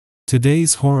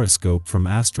Today's horoscope from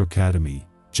Astrocademy,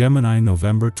 Gemini,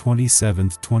 November 27,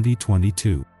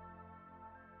 2022.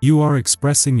 You are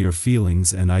expressing your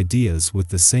feelings and ideas with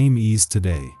the same ease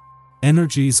today.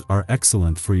 Energies are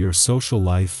excellent for your social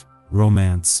life,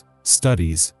 romance,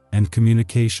 studies, and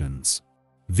communications.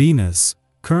 Venus,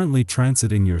 currently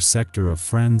transiting your sector of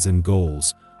friends and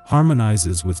goals,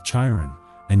 harmonizes with Chiron,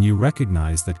 and you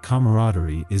recognize that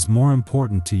camaraderie is more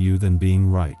important to you than being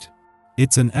right.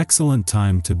 It's an excellent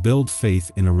time to build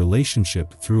faith in a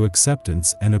relationship through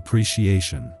acceptance and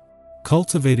appreciation.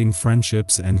 Cultivating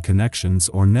friendships and connections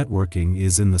or networking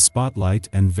is in the spotlight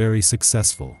and very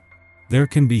successful. There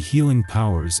can be healing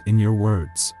powers in your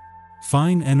words.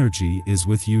 Fine energy is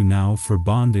with you now for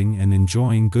bonding and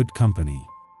enjoying good company.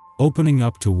 Opening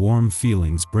up to warm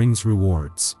feelings brings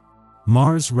rewards.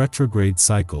 Mars retrograde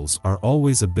cycles are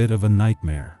always a bit of a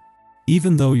nightmare.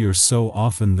 Even though you're so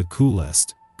often the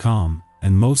coolest, calm,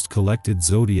 and most collected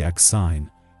zodiac sign,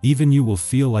 even you will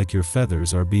feel like your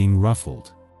feathers are being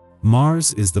ruffled.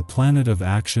 Mars is the planet of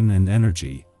action and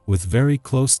energy, with very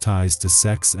close ties to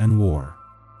sex and war.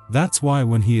 That's why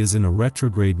when he is in a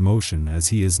retrograde motion as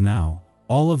he is now,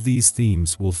 all of these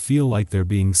themes will feel like they're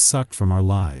being sucked from our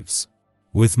lives.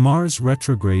 With Mars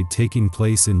retrograde taking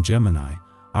place in Gemini,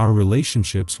 our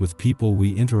relationships with people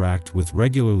we interact with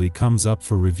regularly comes up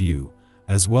for review,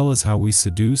 as well as how we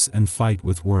seduce and fight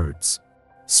with words.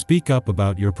 Speak up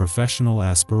about your professional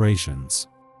aspirations.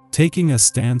 Taking a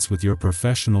stance with your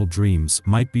professional dreams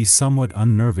might be somewhat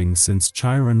unnerving since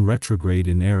Chiron retrograde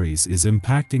in Aries is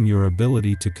impacting your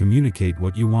ability to communicate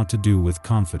what you want to do with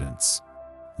confidence.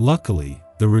 Luckily,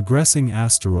 the regressing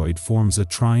asteroid forms a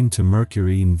trine to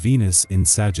Mercury and Venus in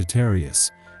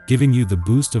Sagittarius, giving you the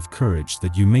boost of courage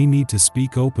that you may need to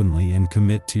speak openly and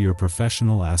commit to your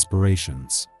professional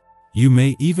aspirations. You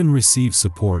may even receive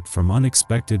support from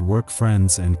unexpected work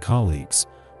friends and colleagues,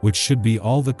 which should be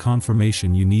all the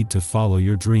confirmation you need to follow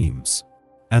your dreams.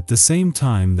 At the same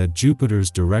time that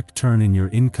Jupiter's direct turn in your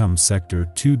income sector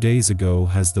 2 days ago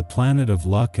has the planet of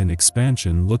luck and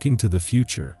expansion looking to the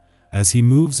future, as he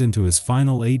moves into his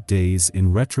final 8 days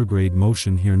in retrograde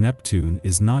motion here. Neptune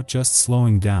is not just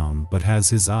slowing down but has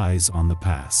his eyes on the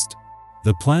past.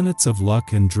 The planets of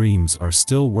luck and dreams are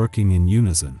still working in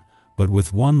unison, but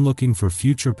with one looking for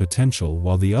future potential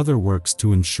while the other works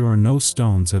to ensure no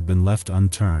stones have been left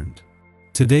unturned.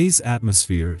 Today's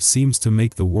atmosphere seems to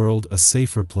make the world a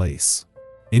safer place.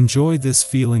 Enjoy this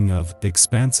feeling of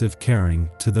expansive caring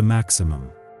to the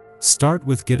maximum. Start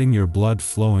with getting your blood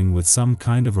flowing with some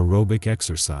kind of aerobic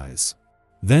exercise.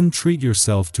 Then treat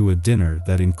yourself to a dinner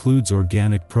that includes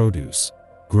organic produce,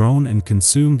 grown and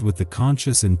consumed with the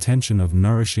conscious intention of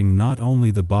nourishing not only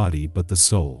the body but the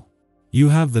soul. You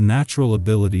have the natural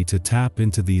ability to tap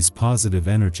into these positive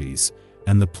energies,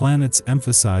 and the planets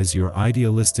emphasize your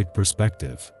idealistic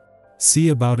perspective. See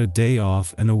about a day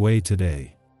off and away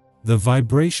today. The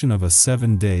vibration of a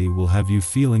 7-day will have you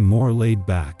feeling more laid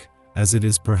back, as it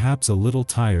is perhaps a little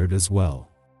tired as well.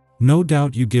 No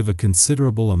doubt you give a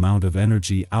considerable amount of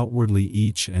energy outwardly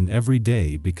each and every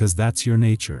day because that's your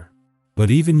nature. But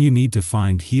even you need to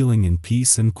find healing in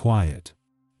peace and quiet.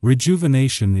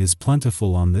 Rejuvenation is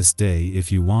plentiful on this day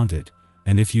if you want it,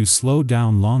 and if you slow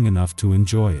down long enough to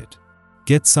enjoy it.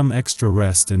 Get some extra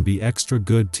rest and be extra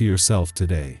good to yourself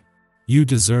today. You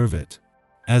deserve it.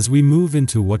 As we move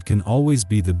into what can always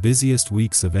be the busiest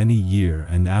weeks of any year,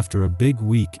 and after a big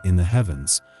week in the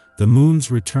heavens, the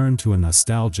moon's return to a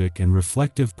nostalgic and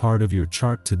reflective part of your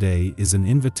chart today is an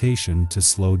invitation to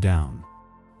slow down.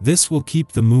 This will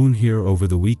keep the moon here over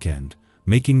the weekend,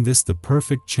 making this the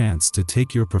perfect chance to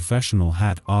take your professional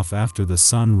hat off after the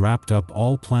sun wrapped up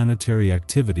all planetary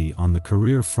activity on the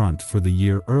career front for the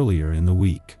year earlier in the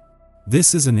week.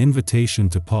 This is an invitation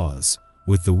to pause,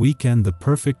 with the weekend the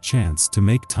perfect chance to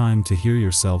make time to hear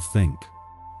yourself think.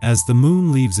 As the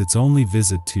moon leaves its only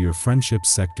visit to your friendship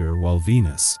sector while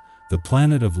Venus, the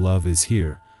planet of love, is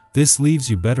here, this leaves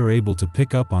you better able to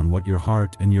pick up on what your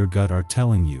heart and your gut are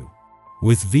telling you.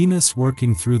 With Venus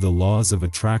working through the laws of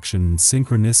attraction and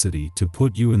synchronicity to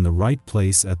put you in the right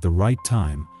place at the right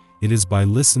time, it is by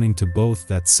listening to both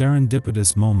that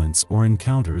serendipitous moments or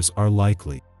encounters are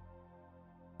likely.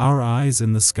 Our eyes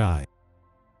in the sky.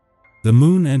 The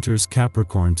moon enters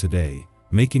Capricorn today,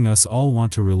 making us all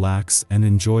want to relax and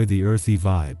enjoy the earthy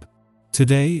vibe.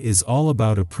 Today is all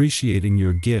about appreciating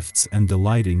your gifts and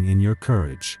delighting in your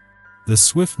courage. The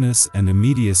swiftness and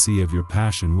immediacy of your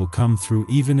passion will come through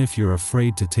even if you're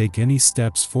afraid to take any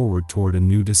steps forward toward a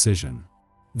new decision.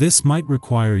 This might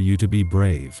require you to be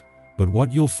brave, but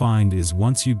what you'll find is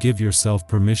once you give yourself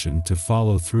permission to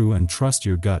follow through and trust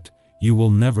your gut, you will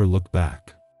never look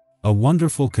back. A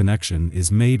wonderful connection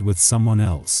is made with someone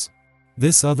else.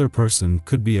 This other person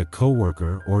could be a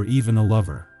coworker or even a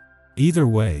lover. Either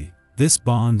way, this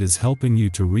bond is helping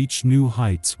you to reach new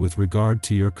heights with regard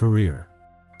to your career.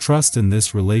 Trust in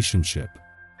this relationship.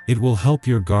 It will help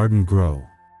your garden grow.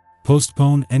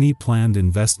 Postpone any planned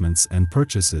investments and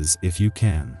purchases if you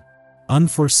can.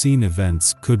 Unforeseen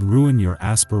events could ruin your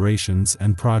aspirations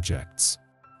and projects.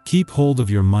 Keep hold of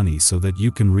your money so that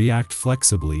you can react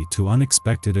flexibly to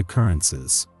unexpected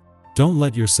occurrences. Don't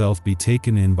let yourself be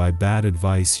taken in by bad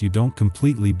advice you don't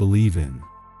completely believe in.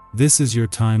 This is your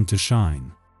time to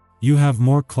shine. You have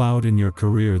more clout in your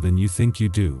career than you think you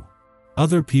do.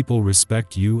 Other people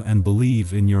respect you and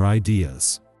believe in your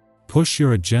ideas. Push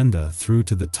your agenda through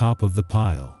to the top of the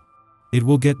pile. It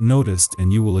will get noticed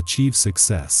and you will achieve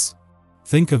success.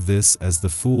 Think of this as the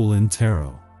Fool in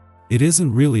tarot. It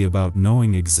isn't really about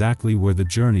knowing exactly where the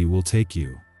journey will take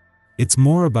you. It's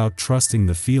more about trusting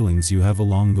the feelings you have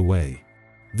along the way.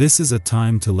 This is a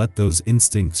time to let those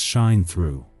instincts shine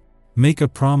through. Make a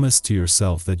promise to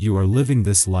yourself that you are living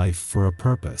this life for a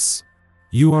purpose.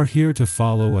 You are here to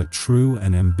follow a true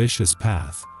and ambitious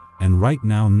path, and right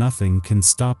now nothing can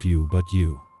stop you but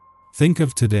you. Think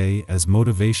of today as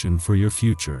motivation for your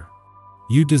future.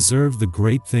 You deserve the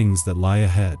great things that lie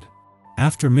ahead.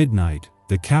 After midnight,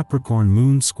 the Capricorn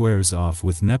moon squares off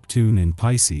with Neptune in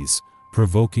Pisces,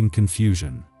 provoking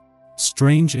confusion.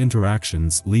 Strange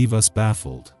interactions leave us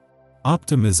baffled.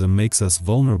 Optimism makes us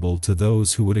vulnerable to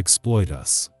those who would exploit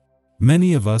us.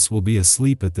 Many of us will be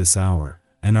asleep at this hour,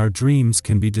 and our dreams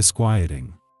can be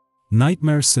disquieting.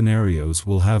 Nightmare scenarios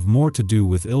will have more to do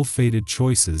with ill-fated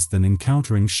choices than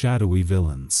encountering shadowy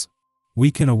villains.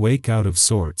 We can awake out of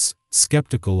sorts,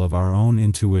 skeptical of our own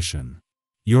intuition.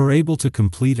 You're able to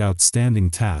complete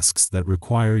outstanding tasks that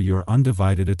require your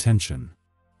undivided attention.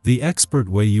 The expert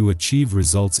way you achieve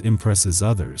results impresses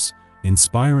others,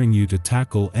 inspiring you to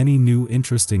tackle any new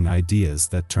interesting ideas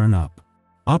that turn up.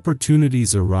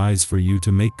 Opportunities arise for you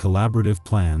to make collaborative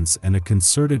plans and a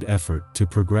concerted effort to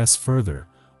progress further,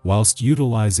 whilst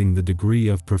utilizing the degree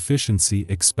of proficiency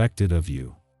expected of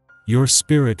you. Your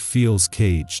spirit feels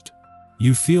caged.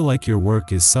 You feel like your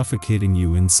work is suffocating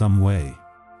you in some way.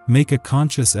 Make a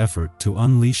conscious effort to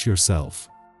unleash yourself.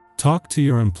 Talk to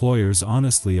your employers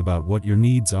honestly about what your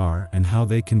needs are and how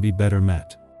they can be better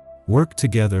met. Work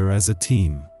together as a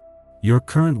team. Your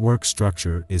current work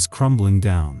structure is crumbling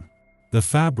down. The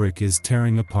fabric is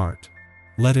tearing apart.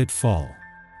 Let it fall.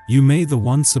 You may be the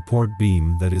one support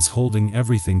beam that is holding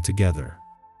everything together.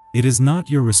 It is not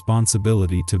your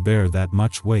responsibility to bear that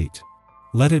much weight.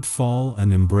 Let it fall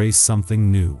and embrace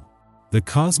something new. The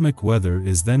cosmic weather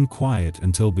is then quiet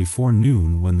until before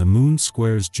noon when the moon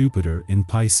squares Jupiter in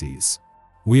Pisces.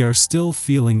 We are still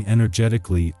feeling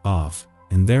energetically off,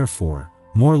 and therefore,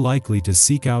 more likely to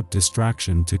seek out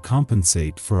distraction to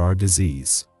compensate for our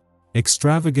disease.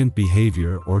 Extravagant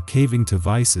behavior or caving to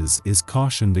vices is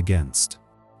cautioned against.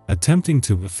 Attempting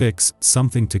to fix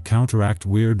something to counteract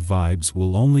weird vibes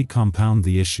will only compound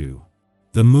the issue.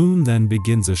 The moon then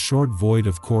begins a short void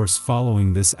of course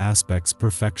following this aspect's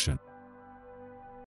perfection.